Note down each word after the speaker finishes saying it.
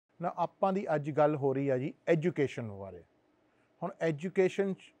ਨਾ ਆਪਾਂ ਦੀ ਅੱਜ ਗੱਲ ਹੋ ਰਹੀ ਆ ਜੀ ਐਜੂਕੇਸ਼ਨ ਬਾਰੇ। ਹੁਣ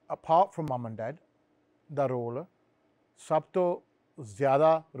education apart from mum and dad the role ਸਭ ਤੋਂ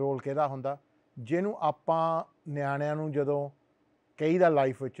ਜ਼ਿਆਦਾ ਰੋਲ ਕਿਹਦਾ ਹੁੰਦਾ, ਜਿਹਨੂੰ ਆਪਾਂ ਨਿਆਣਿਆਂ ਨੂੰ ਜਦੋਂ ਕਹੀਦਾ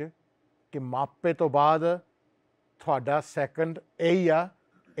ਲਾਈਫ ਵਿੱਚ ਕਿ ਮਾਪੇ ਤੋਂ ਬਾਅਦ ਤੁਹਾਡਾ ਸੈਕੰਡ ਇਹੀ ਆ,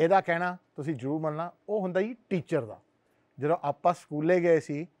 ਇਹਦਾ ਕਹਿਣਾ ਤੁਸੀਂ ਜ਼ਰੂਰ ਮੰਨਣਾ, ਉਹ ਹੁੰਦਾ ਜੀ ਟੀਚਰ ਦਾ। ਜਦੋਂ ਆਪਾਂ ਸਕੂਲੇ ਗਏ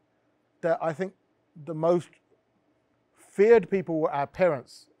ਸੀ ਤਾਂ I think the most feared people were our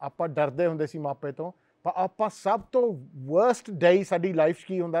parents। ਆਪਾਂ ਡਰਦੇ ਹੁੰਦੇ ਸੀ ਮਾਪੇ ਤੋਂ, ਪਰ ਆਪਾਂ ਸਭ ਤੋਂ ਵਰਸਟ ਡੇ ਸਾਡੀ ਲਾਈਫ 'ਚ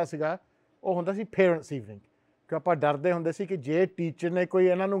ਕੀ ਹੁੰਦਾ ਸੀਗਾ, ਉਹ ਹੁੰਦਾ ਸੀ ਪੇਰੈਂਟਸ ਈਵਨਿੰਗ। ਕਿ ਆਪਾਂ ਡਰਦੇ ਹੁੰਦੇ ਸੀ ਕਿ ਜੇ ਟੀਚਰ ਨੇ ਕੋਈ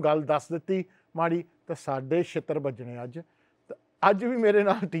ਇਹਨਾਂ ਨੂੰ ਗੱਲ ਦੱਸ ਦਿੱਤੀ ਮਾੜੀ ਤਾਂ ਸਾਡੇ ਛਿੱਤਰ ਵੱਜਣੇ। ਅੱਜ ਵੀ ਮੇਰੇ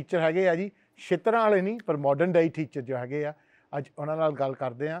ਨਾਲ ਟੀਚਰ ਹੈਗੇ ਆ ਜੀ, ਛਿੱਤਰਾਂ ਵਾਲੇ ਨਹੀਂ ਪਰ ਮਾਡਰਨ ਡੇ ਟੀਚਰ ਜੋ ਹੈਗੇ ਆ, ਅੱਜ ਉਹਨਾਂ ਨਾਲ ਗੱਲ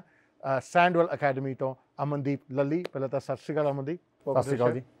ਕਰਦੇ ਆ। ਸੈਂਡਵੈਲ ਅਕੈਡਮੀ ਤੋਂ ਅਮਨਦੀਪ ਲੱਲੀ। ਪਹਿਲਾਂ ਤਾਂ ਸਤਿ ਸ਼੍ਰੀ ਅਕਾਲ ਅਮਨਦੀਪ। ਸਤਿ ਸ਼੍ਰੀ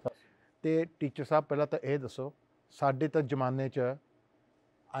ਅਕਾਲ ਜੀ। ਅਤੇ ਟੀਚਰ ਸਾਹਿਬ ਪਹਿਲਾਂ ਤਾਂ ਇਹ ਦੱਸੋ, ਸਾਡੇ ਤਾਂ ਜ਼ਮਾਨੇ 'ਚ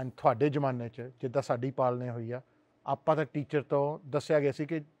ਐਂਡ ਤੁਹਾਡੇ ਜ਼ਮਾਨੇ 'ਚ ਜਿੱਦਾਂ ਸਾਡੀ ਪਾਲਣੇ ਹੋਈ ਆ, ਆਪਾਂ ਤਾਂ ਟੀਚਰ ਤੋਂ ਦੱਸਿਆ ਗਿਆ ਸੀ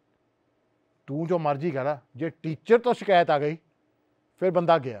ਕਿ ਤੂੰ ਜੋ ਮਰਜ਼ੀ ਕਰ, ਜੇ ਟੀਚਰ ਤੋਂ ਸ਼ਿਕਾਇਤ ਆ ਗਈ ਫਿਰ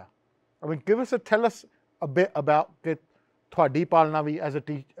ਬੰਦਾ ਗਿਆ। ਆਈ ਮੀਨ give us tile us a bit about ਕਿ ਤੁਹਾਡੀ ਪਾਲਣਾ ਵੀ ਐਜ਼ ਅ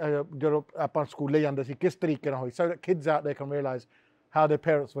ਜਦੋਂ ਆਪਾਂ ਸਕੂਲੇ ਜਾਂਦੇ ਸੀ ਕਿਸ ਤਰੀਕੇ ਨਾਲ ਹੋਈ, so that kids out there can realise how their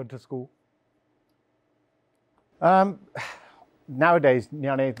parents went to school? Nowadays,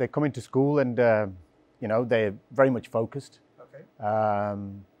 they come into school and they're very much focused. Okay.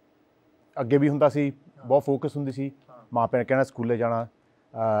 ਅੱਗੇ ਵੀ ਹੁੰਦਾ ਸੀ, ਬਹੁਤ ਫੋਕਸ ਹੁੰਦੀ ਸੀ। ਮਾਪਿਆਂ ਨੇ ਕਹਿਣਾ ਸਕੂਲੇ ਜਾਣਾ,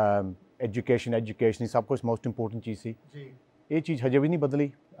 ਐਜੂਕੇਸ਼ਨ ਹੀ ਸਭ ਕੁਛ ਮੋਸਟ ਇੰਪੋਰਟੈਂਟ ਚੀਜ਼ ਸੀ। ਇਹ ਚੀਜ਼ ਹਜੇ ਵੀ ਨਹੀਂ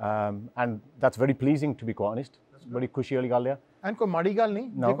ਬਦਲੀ, and that's very ਪਲੀਜ਼ਿੰਗ to be quite. ਬੜੀ ਖੁਸ਼ੀ ਵਾਲੀ ਗੱਲ ਆ। ਐਂਡ ਕੋਈ ਮਾੜੀ ਗੱਲ ਨਹੀਂ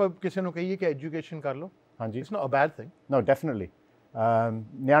ਜੇ ਕੋਈ ਕਿਸੇ ਨੂੰ ਕਹੀਏ ਕਿ ਐਜੂਕੇਸ਼ਨ ਕਰ ਲਓ। ਹਾਂਜੀ, it's not a bed thing. No, definitely.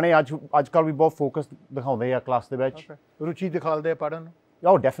 ਨਿਆਣੇ ਅੱਜ ਕੱਲ੍ਹ ਵੀ ਬਹੁਤ ਫੋਕਸ ਦਿਖਾਉਂਦੇ ਆ ਕਲਾਸ ਦੇ ਵਿੱਚ, ਰੁਚੀ ਦਿਖਾਉਂਦੇ ਆ ਪੜ੍ਹਨ ਨੂੰ।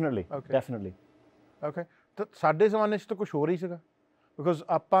 ਓ ਡੈਫੀਨਿਟਲੀ, ਡੈਫੀਨਿਟਲੀ। ਓਕੇ, ਤਾਂ ਸਾਡੇ ਜ਼ਮਾਨੇ 'ਚ ਤਾਂ ਕੁਛ ਹੋਰ ਹੀ ਸੀਗਾ, ਬਿਕੋਜ਼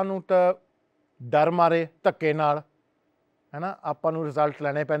ਆਪਾਂ ਨੂੰ ਤਾਂ ਡਰ ਮਾਰੇ ਧੱਕੇ ਨਾਲ ਹੈ ਨਾ, ਆਪਾਂ ਨੂੰ ਰਿਜ਼ਲਟ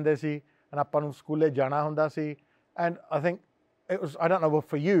ਲੈਣੇ ਪੈਂਦੇ ਸੀ ਐਂਡ ਆਪਾਂ ਨੂੰ ਸਕੂਲੇ ਜਾਣਾ ਹੁੰਦਾ ਸੀ। And I think I don't know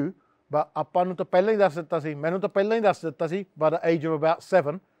for you, but ਆਪਾਂ ਨੂੰ ਤਾਂ ਪਹਿਲਾਂ ਹੀ ਦੱਸ ਦਿੱਤਾ ਸੀ, ਮੈਨੂੰ ਤਾਂ ਪਹਿਲਾਂ ਹੀ ਦੱਸ ਦਿੱਤਾ ਸੀ ਬਾਈ ਦ ਏਜ ਆਫ ਅਬਾਊਟ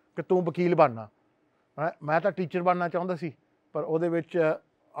 7 ਕਿ ਤੂੰ ਵਕੀਲ ਬਣਨਾ। ਮੈਂ ਤਾਂ ਟੀਚਰ ਬਣਨਾ ਚਾਹੁੰਦਾ ਸੀ, ਪਰ ਉਹਦੇ ਵਿੱਚ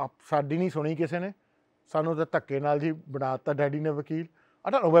ਸਾਡੀ ਨਹੀਂ ਸੁਣੀ ਕਿਸੇ ਨੇ, ਸਾਨੂੰ ਤਾਂ ਧੱਕੇ ਨਾਲ ਜੀ ਬਣਾ ਦਿੱਤਾ ਡੈਡੀ ਨੇ ਵਕੀਲ।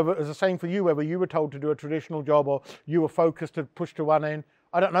 I don't know whether it was the same for you, whether you were told to do a traditional job or you were focused to push to one end.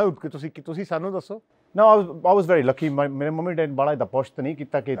 I don't know, ਕਿ ਤੁਸੀਂ ਸਾਨੂੰ ਦੱਸੋ। No, I was very lucky. ਮੇਰੇ mummy daddy ਬੜਾ ਇਹਦਾ push ਤਾਂ ਨਹੀਂ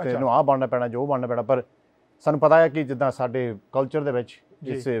ਕੀਤਾ ਕਿ ਤੈਨੂੰ ਆਹ ਬਣਨਾ ਪੈਣਾ, ਜੋ ਬਣਨਾ ਪੈਣਾ, ਪਰ ਸਾਨੂੰ ਪਤਾ ਹੈ ਕਿ ਜਿੱਦਾਂ ਸਾਡੇ ਕਲਚਰ ਦੇ ਵਿੱਚ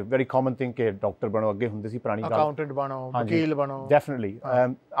it's a very common thing ਕਿ ਡਾਕਟਰ ਬਣੋ, ਅੱਗੇ ਹੁੰਦੀ ਸੀ ਪੁਰਾਣੀ ਗੱਲ, ਅਕਾਊਂਟੈਂਟ ਬਣੋ, ਵਕੀਲ ਬਣੋ। ਡੈਫੀਨਿਟਲੀ।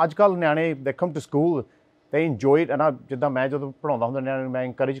 ਅੱਜ ਕੱਲ੍ਹ ਨਿਆਣੇ ਦੇ come to school, they enjoy it। and ਜਿੱਦਾਂ ਮੈਂ ਜਦੋਂ ਪੜ੍ਹਾਉਂਦਾ ਹੁੰਦਾ ਨਿਆਣਿਆਂ ਨੂੰ, ਮੈਂ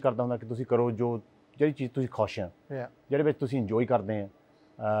ਇਨਕਰੇਜ ਕਰਦਾ ਹੁੰਦਾ ਕਿ ਤੁਸੀਂ ਕਰੋ ਜਿਹੜੀ ਚੀਜ਼ ਤੁਸੀਂ ਖੁਸ਼ ਆ, ਜਿਹੜੇ ਵਿੱਚ ਤੁਸੀਂ ਇੰਜੋਏ ਕਰਦੇ ਆ,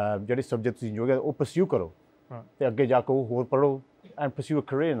 ਜਿਹੜੇ ਸਬਜੈਕਟ ਤੁਸੀਂ ਇੰਜੋਏ ਕਰਦੇ ਉਹ ਪਰਸਿਊ ਕਰੋ, ਅਤੇ ਅੱਗੇ ਜਾ ਕੇ ਉਹ ਹੋਰ ਪੜ੍ਹੋ and pursue a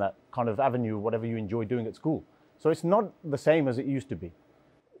career in that kind of avenue, whatever you enjoy doing at school. So it's not the same as it used to be.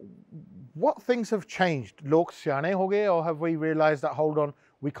 What things have changed? ਲੋਕ ਸਿਆਣੇ ਹੋ ਗਏ, or have we realized that hold on,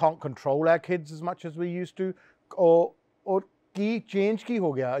 we can't control our kids as much as we used to, or Ki change ਕੀ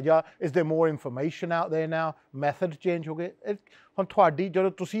ਹੋ ਗਿਆ, ਜਾਂ is there more information out there now, method change ਹੋ ਗਏ? ਹੁਣ ਤੁਹਾਡੀ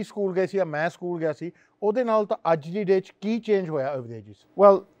ਜਦੋਂ ਤੁਸੀਂ ਸਕੂਲ ਗਏ ਸੀ ਜਾਂ ਮੈਂ ਸਕੂਲ ਗਿਆ ਸੀ, ਉਹਦੇ ਨਾਲ ਤਾਂ ਅੱਜ ਦੀ ਡੇਟ 'ਚ ਕੀ ਚੇਂਜ ਹੋਇਆ ਓਵਰ ਦ ਏਜਸ?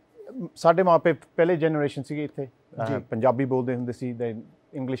 ਵੈਲ, ਸਾਡੇ ਮਾਪੇ ਪਹਿਲੇ ਜਨਰੇਸ਼ਨ ਸੀਗੇ ਇੱਥੇ, ਪੰਜਾਬੀ ਬੋਲਦੇ ਹੁੰਦੇ ਸੀ,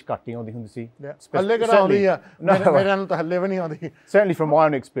 ਇੰਗਲਿਸ਼ ਘੱਟ ਹੀ ਆਉਂਦੀ ਹੁੰਦੀ ਸੀ। ਹੱਲੇ ਕਿਹੜਾ ਆਉਂਦੀ ਆ, ਮੇਰੇ ਨੂੰ ਤਾਂ ਹੱਲੇ ਵੀ ਨਹੀਂ ਆਉਂਦੀ। Certainly from my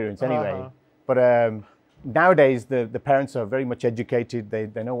own experience anyway. But nowadays the parents are very much educated,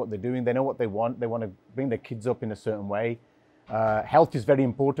 they know what they're doing, they know what they want to bring their kids up in a certain way. Health is very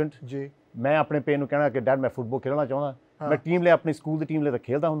important. ਜੀ, ਮੈਂ ਆਪਣੇ ਪੇ ਨੂੰ ਕਹਿਣਾ ਕਿ dad ਮੈਂ football ਖੇਡਣਾ ਚਾਹੁੰਦਾ, ਮੈਂ ਟੀਮ ਲਈ ਆਪਣੀ ਸਕੂਲ ਦੀ ਟੀਮ ਲਈ ਤਾਂ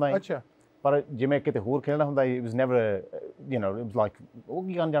ਖੇਡਦਾ ਹੁੰਦਾ ਹੈ। ਅੱਛਾ, ਪਰ ਜਿਵੇਂ ਕਿਤੇ ਹੋਰ ਖੇਡਣਾ ਹੁੰਦਾ, it was never, it was like ਉਹ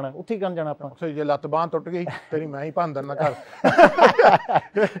ਕੀ ਕਰਨ ਜਾਣਾ, ਉੱਥੇ ਹੀ ਕਰਨ ਜਾਣਾ ਆਪਾਂ। ਸੋ ਜੇ ਲੱਤ ਬਾਂਹ ਟੁੱਟ ਗਈ ਤੇਰੀ ਮੈਂ ਹੀ ਭੰਨ ਦਿੰਦਾ ਘਰ।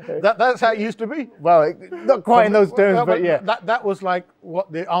 That's how it used to be. Well, not quite in those terms, but yeah. That was like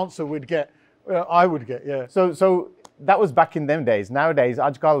what the answer would get. I would get, yeah. So that was back in them days. Nowadays,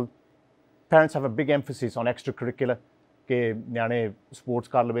 ਅੱਜ ਕੱਲ੍ਹ parents have a big emphasis on extracurricular, ਕਿ ਨਿਆਣੇ sports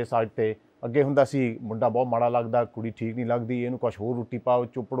ਕਰ ਲਵੇ side 'ਤੇ। ਅੱਗੇ ਹੁੰਦਾ ਸੀ ਮੁੰਡਾ ਬਹੁਤ ਮਾੜਾ ਲੱਗਦਾ, ਕੁੜੀ ਠੀਕ ਨਹੀਂ ਲੱਗਦੀ, ਇਹਨੂੰ ਕੁਛ ਹੋਰ ਰੋਟੀ ਪਾਓ,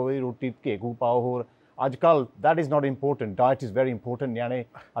 ਚੁੱਪੜੋ ਇਹ ਰੋਟੀ ਘੇਗੂ ਪਾਓ ਹੋਰ। ਅੱਜ ਕੱਲ੍ਹ that is not important. Diet is very important. ਨਿਆਣੇ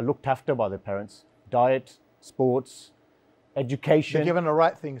are looked after by their parents. Diet, sports, education. They're given the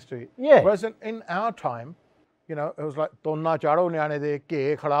right things to eat. Yeah. Whereas in our time, it was like ਤੋਨਾ ਚਾੜੋ ਨਿਆਣੇ ਦੇ,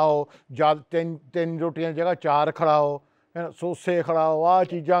 ਘੇ ਖਿਲਾਓ, ਜਦ ਤਿੰਨ ਰੋਟੀਆਂ ਦੀ ਜਗ੍ਹਾ 4 ਖਿਲਾਓ, ਸੋਸੇ ਖਿਲਾਓ, ਆਹ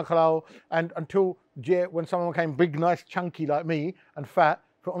ਚੀਜ਼ਾਂ ਖਿਲਾਓ, and until when someone became big, nice, chunky like me and fat,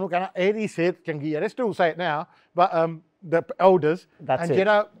 ਫਿਰ ਉਹਨੂੰ ਕਹਿਣਾ ਇਹਦੀ ਸਿਹਤ ਚੰਗੀ ਹੈ। They still say it now, but the elders, and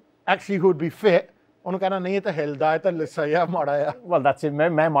ਜਿਹੜਾ actually who would be fit, ਉਹਨੂੰ ਕਹਿਣਾ ਨਹੀਂ ਇਹ ਤਾਂ ਹਿਲਦਾ ਹੈ ਤਾਂ ਲਿੱਸਾ ਜਿਹਾ ਮਾੜਾ ਆ well that's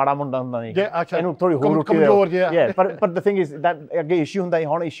it ਮੈਂ ਮਾੜਾ ਮੁੰਡਾ ਹੁੰਦਾ ਨਹੀਂ ਜੇ ਅੱਛਾ ਇਹਨੂੰ ਥੋੜੀ ਹੋਰ ਕਮਜ਼ੋਰ ਜਿਹਾ yeah but the thing is that ਅੱਗੇ issue ਹੁੰਦਾ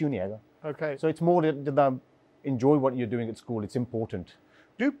ਹੁਣ issue ਨਹੀਂ ਹੈਗਾ okay so it's more ਜਿੱਦਾਂ enjoy what you're doing at school it's important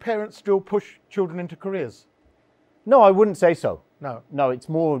do parents still push children into careers no I wouldn't say so no it's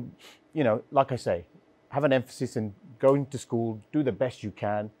more you know like I say have an emphasis in going to school do the best you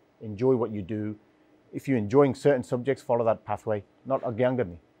can enjoy what you do if you're enjoying certain subjects follow that pathway not ਅੱਗੇ ਅੰਗਰ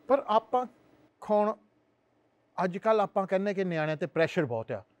ਨਹੀਂ ਪਰ ਆਪਾਂ ਹੁਣ ਅੱਜ ਕੱਲ੍ਹ ਆਪਾਂ ਕਹਿੰਦੇ ਕਿ ਨਿਆਣਿਆਂ ਤੇ ਪ੍ਰੈਸ਼ਰ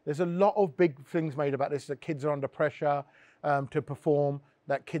ਬਹੁਤ ਆ there's a lot of big things made about this that kids are under pressure to perform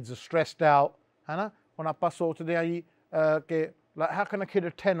that kids are stressed out ਹੈ ਨਾ ਹੁਣ ਆਪਾਂ ਸੋਚਦੇ ਆ ਜੀ ਕਿ like how can a kid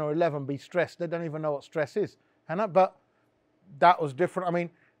of 10 or 11 be stressed they don't even know what stress is ਹੈ ਨਾ but that was different I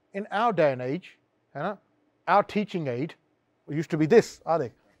mean in our day and age ਹੈ ਨਾ our teaching aid used to be this are they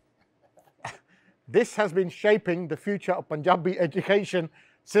this has been shaping the future of Punjabi education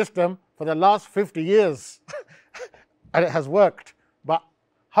system for the last 50 years and it has worked but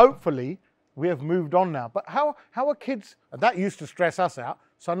hopefully we have moved on now but how are kids that used to stress us out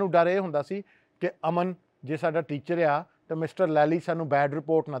sanu dar eh hunda si ਕਿ ਅਮਨ ਜੇ ਸਾਡਾ teacher ਆ ਤਾਂ mister ਲੈਲੀ ਸਾਨੂੰ bed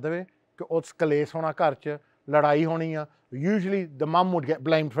report ਨਾ ਦੇਵੇ ਕਿ ਉਸ ਕਲੇਸ਼ ਹੋਣਾ ਘਰ 'ਚ ਲੜਾਈ ਹੋਣੀ ਆ usually the mum wood get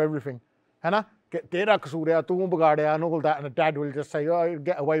ਬਲੇਮਡ for everything ਹੈ ਨਾ ਕਿ ਤੇਰਾ ਕਸੂਰ ਆ ਤੂੰ ਵਿਗਾੜਿਆ and all that and the dad will just say oh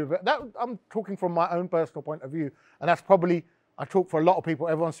get away with it that I'm talking from my own personal point of view and that's probably I talk for a lot of people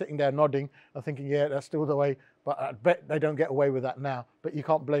everyone's sitting there nodding and thinking yeah that's still the way but I bet they don't get away with that now but you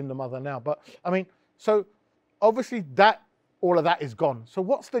can't blame the mother now but I mean so obviously that all of that is gone so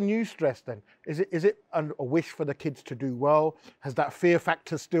what's the new stress then is it a wish for the kids to do well has that fear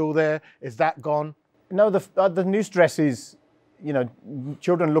factor still there is that gone no the new stress is you know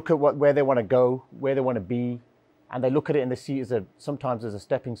children look at where they want to go where they want to be and they look at it and they see it as sometimes as a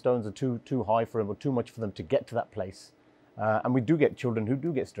stepping stones are too high for them or too much for them to get to that place and we do get children who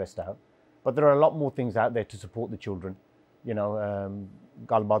do get stressed out but there are a lot more things out there to support the children you know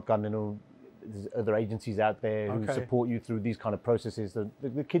galbaat karne nu there's other agencies out there who support you through these kind of processes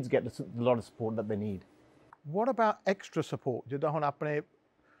the kids get a lot of support that they need what about extra support jidda hun apne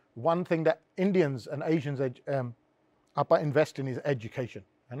one thing that Indians and Asians apa invest in is education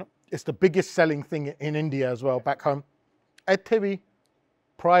you know it's the biggest selling thing in India as well back home ਇੱਥੇ ਵੀ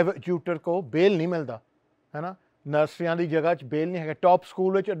private tutor ਕੋ ਬੇਲ ਨਹੀਂ ਮਿਲਦਾ ਹੈ ਨਾ ਨਰਸਰੀਆਂ ਦੀ ਜਗ੍ਹਾ 'ਚ ਬੇਲ ਨਹੀਂ ਹੈਗਾ ਟੌਪ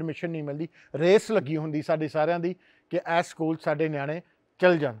ਸਕੂਲ ਵਿੱਚ ਐਡਮਿਸ਼ਨ ਨਹੀਂ ਮਿਲਦੀ ਰੇਸ ਲੱਗੀ ਹੁੰਦੀ ਸਾਡੇ ਸਾਰਿਆਂ ਦੀ ਕਿ ਇਹ ਸਕੂਲ ਸਾਡੇ ਨਿਆਣੇ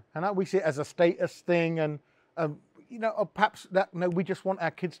ਚਲ ਜਾਣ ਹੈ ਨਾ we see it as a status thing and you know or perhaps that no we just want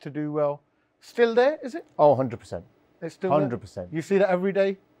our kids to do well still there is it oh 100% it's still 100% there? You see that every day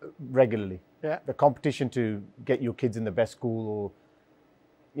regularly yeah the competition to get your kids in the best school or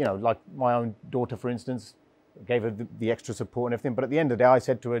you know like my own daughter for instance gave her the extra support and everything but at the end of the day I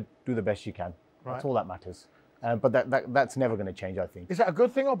said to her do the best you can that's all that matters but that's never going to change I think is that a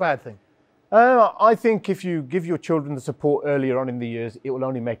good thing or bad thing I think if you give your children the support earlier on in the years it will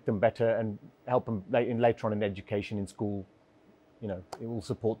only make them better and help them later on in education in school you know it will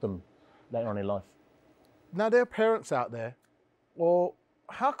support them later on in life now there are parents out there or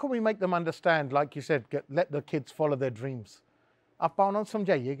how can we make them understand like you said let the kids follow their dreams ਆਪਾਂ ਉਹਨਾਂ ਨੂੰ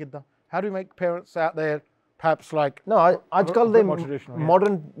ਸਮਝਾਈਏ ਕਿੱਦਾਂ how do we make parents out there perhaps like no ਅੱਜ ਕੱਲ੍ਹ ਦੇ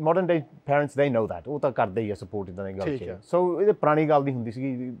modern day parents they know that ਉਹ ਤਾਂ ਕਰਦੇ ਹੀ ਆ support ਇਦਾਂ ਦੀ ਗੱਲ 'ਚ so ਇਹ ਪੁਰਾਣੀ ਗੱਲ ਦੀ ਹੁੰਦੀ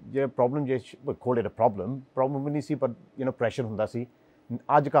ਸੀਗੀ ਜੇ ਪ੍ਰੋਬਲਮ ਜੇ call it a problem ਵੀ ਨਹੀਂ ਸੀ ਪਰ you know pressure ਹੁੰਦਾ ਸੀ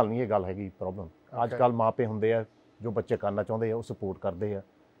ਅੱਜ ਕੱਲ੍ਹ ਨਹੀਂ ਇਹ ਗੱਲ ਹੈਗੀ ਪ੍ਰੋਬਲਮ ਅੱਜ ਕੱਲ੍ਹ ਮਾਪੇ ਹੁੰਦੇ ਆ ਜੋ ਬੱਚੇ ਕਰਨਾ ਚਾਹੁੰਦੇ ਆ ਉਹ ਸਪੋਰਟ ਕਰਦੇ ਆ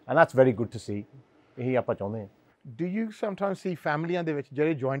and that's very good to see ਇਹੀ ਆਪਾਂ ਚਾਹੁੰਦੇ ਆ do you sometimes see ਫੈਮਲੀਆਂ ਦੇ ਵਿੱਚ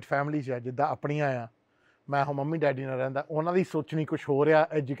ਜਿਹੜੇ ਜੁਆਇੰਟ ਫੈਮਲੀਜ਼ ਆ ਜਿੱਦਾਂ ਆਪਣੀਆਂ ਆ ਮੈਂ ਹੁਣ ਮੰਮੀ ਡੈਡੀ ਨਾਲ ਰਹਿੰਦਾ ਉਹਨਾਂ ਦੀ ਸੋਚਣੀ ਕੁਛ ਹੋ ਰਿਹਾ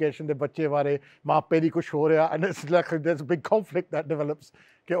ਐਜੂਕੇਸ਼ਨ ਦੇ ਬੱਚੇ ਬਾਰੇ ਮਾਪੇ ਦੀ ਕੁਛ ਹੋ ਰਿਹਾ and it's like ਦੇਅਰਸ a big conflict that ਡਿਵੈਲਪਸ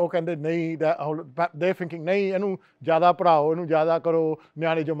ਕਿ ਉਹ ਕਹਿੰਦੇ ਨਹੀਂ ਦੇ ਥਿੰਕਿੰਗ ਨਹੀਂ ਇਹਨੂੰ ਜ਼ਿਆਦਾ ਪੜ੍ਹਾਓ ਇਹਨੂੰ ਜ਼ਿਆਦਾ ਕਰੋ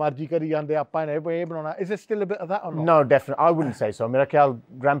ਨਿਆਣੇ ਜੋ ਮਰਜ਼ੀ ਕਰੀ ਜਾਂਦੇ ਆਪਾਂ ਨੇ ਇਹ ਬਣਾਉਣਾ ਇਸ still no definitely I wouldn't say so ਮੇਰਾ ਖਿਆਲ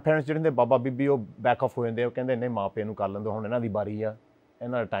ਗ੍ਰੈਂਡਪੇਰੈਂਟਸ ਜਿਹੜੇ ਨੇ ਬਾਬਾ ਬੀਬੀ ਉਹ ਬੈਕ ਆਫ ਹੋ ਜਾਂਦੇ ਉਹ ਕਹਿੰਦੇ ਨਹੀਂ ਮਾਪੇ ਨੂੰ ਕਰ ਲੈਣ ਦਿਓ ਹੁਣ ਇਹਨਾਂ ਦੀ ਵਾਰੀ ਆ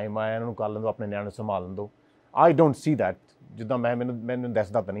ਇਹਨਾਂ ਦਾ ਟਾਈਮ ਆਇਆ ਇਹਨਾਂ ਨੂੰ ਕਰ ਲੈਣ ਦਿਓ ਆਪਣੇ ਨਿਆਣੇ ਨੂੰ ਸੰਭਾਲ ਲੈਣ ਦਿਓ I don't see that ਜਿੱਦਾਂ ਮੈਨੂੰ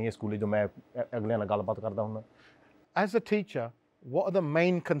ਦੱਸਦਾ ਤਾਂ ਨਹੀਂ ਇਹ ਸਕੂਲੇ ਜੋ ਮੈਂ ਅਗਲਿਆਂ ਨਾਲ ਗੱਲਬਾਤ ਕਰਦਾ ਹੁੰਦਾ As a teacher what are the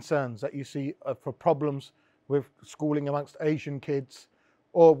main concerns that you see for problems with schooling amongst Asian kids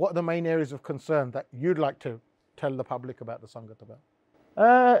or what are the main areas of concern that you'd like to tell the public about the Sangat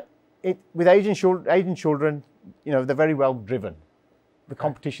about with Asian children you know they're very well driven the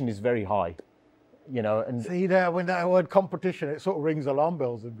competition is very high you know and see there when that word competition it sort of rings alarm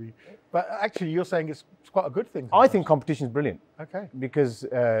bells in me but actually you're saying it's quite a good thing sometimes. I think competition is brilliant okay because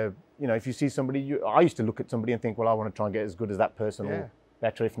you know if you see somebody I used to look at somebody and think well I want to try and get as good as that person or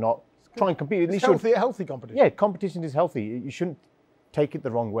better if not try and compete it's healthy competition yeah competition is healthy you shouldn't take it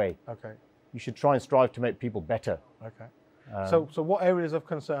the wrong way okay you should try and strive to make people better okay so what areas of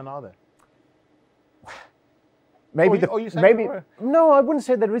concern are there maybe maybe or? No, I wouldn't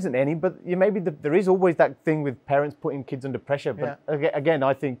say there isn't any, but maybe there is always that thing with parents putting kids under pressure. But again,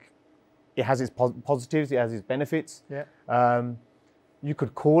 I think it has its positives, it has its benefits. Yeah. You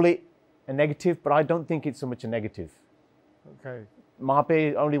could call it a negative, but I don't think it's so much a negative. Okay.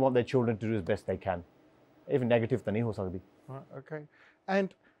 Maape only want their children to do as best they can. Even negative to nahi ho sakdi. Okay.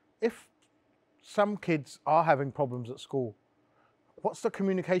 And if some kids are having problems at school, what's the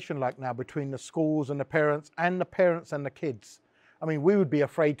communication like now between the schools and the parents and the kids? I mean, we would be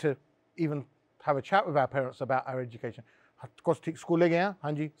afraid to even have a chat with our parents about our education. Kuch theek school le gaya?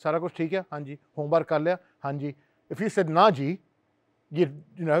 Hanji. Sara kuch theek hai? Hanji. Homework kar liya? Hanji. If you said na ji, you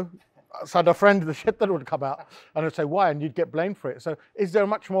know, sada friend, the shit that would come out, and I'd say why, and you'd get blamed for it. So is there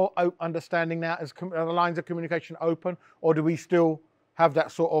much more understanding now? Are the lines of communication open, or do we still have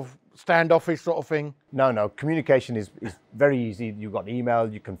that sort of standoffish sort of thing? No. Communication is very easy. You've got email,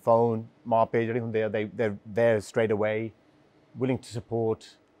 you can phone, Maape, they're there straight away, willing to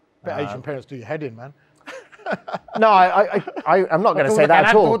support. But Asian parents do your head in, man. No, I'm not going to say that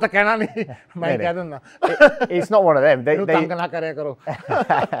at all. It's not one of them.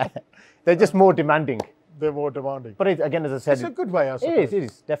 They're just more demanding. They're more demanding. But again, as I said, it's a good way, I suppose. It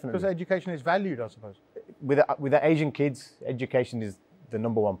is definitely. Because education is valued, I suppose. With the Asian kids, education is the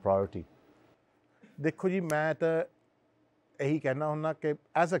number one priority. देखो जी, मैं तो यही कहना हूँ कि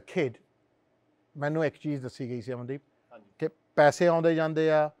as a kid, मैंने एक चीज़ दसी गई सी अमनदीप कि पैसे आउंदे जांदे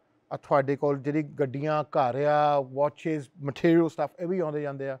आ ਤੁਹਾਡੇ ਕੋਲ ਜਿਹੜੀ ਗੱਡੀਆਂ ਘਰ ਆ ਵਾਚਿਸ ਮਟੀਰੀਅਲ ਸਟੱਫ ਇਹ ਵੀ ਆਉਂਦੇ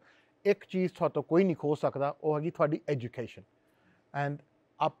ਜਾਂਦੇ ਆ ਇੱਕ ਚੀਜ਼ ਤੁਹਾਤੋਂ ਕੋਈ ਨਹੀਂ ਖੋ ਸਕਦਾ ਉਹ ਹੈਗੀ ਤੁਹਾਡੀ ਐਜੂਕੇਸ਼ਨ ਐਂਡ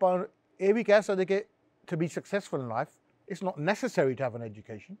ਆਪਾਂ ਇਹ ਵੀ ਕਹਿ ਸਕਦੇ ਕਿ to be successful in life it's not necessary to have an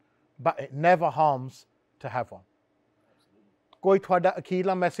education but it never harms to have one. ਕੋਈ ਤੁਹਾਡਾ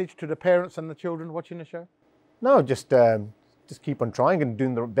ਅਖੀਰਲਾ message to the parents and the children watching the show? No, just keep on trying and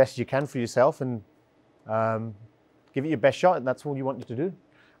doing the best you can for yourself and give it your best shot, and that's all you want you to do.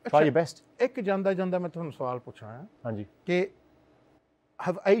 Try your best. ਇੱਕ ਜਾਂਦਾ ਮੈਂ ਤੁਹਾਨੂੰ ਸਵਾਲ ਪੁੱਛਣਾ ਹੈ ਹਾਂਜੀ ਕਿ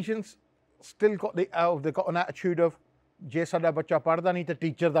have Asians still got they've got an attitude of ਜੇ ਸਾਡਾ ਬੱਚਾ ਪੜ੍ਹਦਾ ਨਹੀਂ ਤਾਂ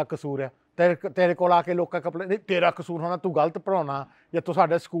ਟੀਚਰ ਦਾ ਕਸੂਰ ਹੈ ਤੇਰੇ ਕੋਲ ਆ ਕੇ ਲੋਕਾਂ ਕੱਪੜੇ ਨਹੀਂ ਤੇਰਾ ਕਸੂਰ ਹੋਣਾ ਤੂੰ ਗਲਤ ਪੜ੍ਹਾਉਣਾ ਜਾਂ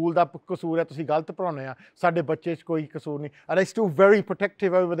ਤੁਹਾਡੇ ਸਕੂਲ ਦਾ ਕਸੂਰ ਹੈ ਤੁਸੀਂ ਗਲਤ ਪੜ੍ਹਾਉਂਦੇ ਆ ਸਾਡੇ ਬੱਚੇ 'ਚ ਕੋਈ ਕਸੂਰ ਨਹੀਂ and they still very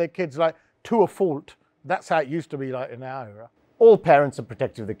protective over their kids like to a fault. That's how it used to be like in our era. All parents are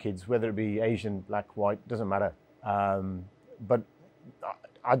protective of the kids, whether it be Asian, black, white, doesn't matter. But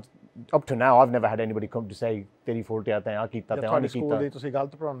up to now, I've never had anybody come to say, "Teri fault hai, I kita, I nahi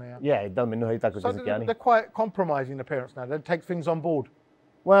kita." Yeah, it doesn't mean so they're quite compromising the parents now. They take things on board.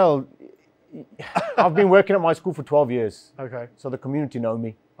 Well, I've been working at my school for 12 years. Okay. So the community know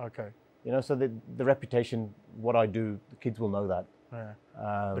me. Okay. You know, so the reputation, what I do, the kids will know that. Yeah.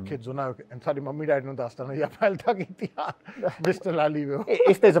 The kids will know. And sorry, mummy, dad, no, that's not. Yeah, Mr. Lalli will.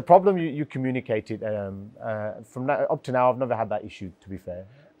 If there's a problem, you communicate it. From now, up to now, I've never had that issue, to be fair.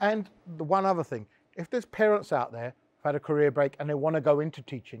 And the one other thing, if there's parents out there who've had a career break and they want to go into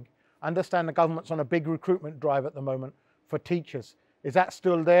teaching, understand the government's on a big recruitment drive at the moment for teachers. Is that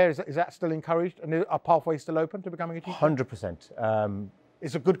still there? Is that still encouraged? And are pathways still open to becoming a teacher? 100%.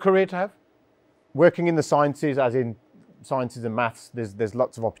 It's a good career to have? Working in the sciences, as in sciences and maths, there's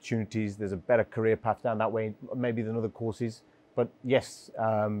lots of opportunities. There's a better career path down that way, maybe than other courses. But yes,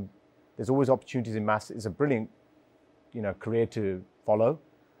 there's always opportunities in maths. It's a brilliant, career to follow.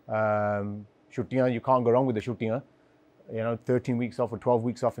 Shooting, you can't go wrong with the shooting. 13 weeks off or 12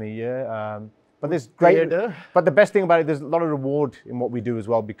 weeks off in a year. But there's great. But the best thing about it, there's a lot of reward in what we do as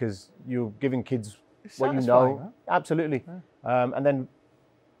well, because you're giving kids what you know. Huh? Absolutely. Yeah. And then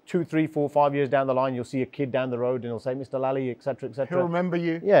 2, 3, 4, 5 years down the line, you'll see a kid down the road and he'll say, "Mr. Lalli," etc., etc. He'll remember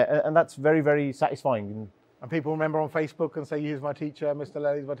you. Yeah, and that's very, very satisfying. And people remember on Facebook and say, "Here's my teacher, Mr.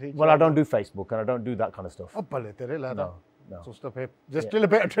 Lalli's my teacher." Well, I don't do Facebook and I don't do that kind of stuff. Oh, no. No. So there's still a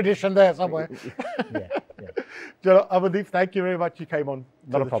bit of tradition there somewhere. Yeah. Amandeep, thank you very much. You came on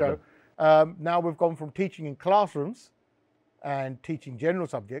to the show. Now we've gone from teaching in classrooms and teaching general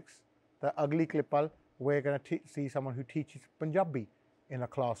subjects. The ugly clip, we're going to see someone who teaches Punjabi in a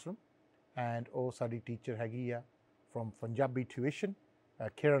classroom, and also the teacher Hagia from Punjabi tuition,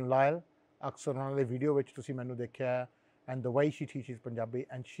 Kiran Lyle. Aksar on the video which ਤੁਸੀਂ ਮੈਨੂੰ ਦੇਖਿਆ, and the way she teaches Punjabi,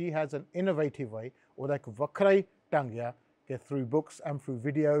 and she has an innovative way, ਉਹਦਾ ਇੱਕ ਵੱਖਰਾ ਹੀ ਢੰਗ ਆ ਕਿ through books and through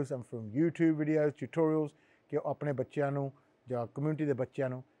videos and from YouTube videos, tutorials, ਕਿ ਉਹ ਆਪਣੇ ਬੱਚਿਆਂ ਨੂੰ ਜਾਂ ਕਮਿਊਨਿਟੀ ਦੇ ਬੱਚਿਆਂ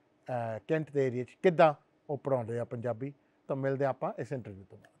ਨੂੰ ਕੈਂਟ ਦੇ ਏਰੀਆ 'ਚ ਕਿੱਦਾਂ ਉਹ ਪੜ੍ਹਾਉਂਦੇ ਆ ਪੰਜਾਬੀ। ਤਾਂ ਮਿਲਦੇ ਆਪਾਂ ਇਸ ਇੰਟਰਵਿਊ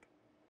ਤੋਂ ਬਾਅਦ।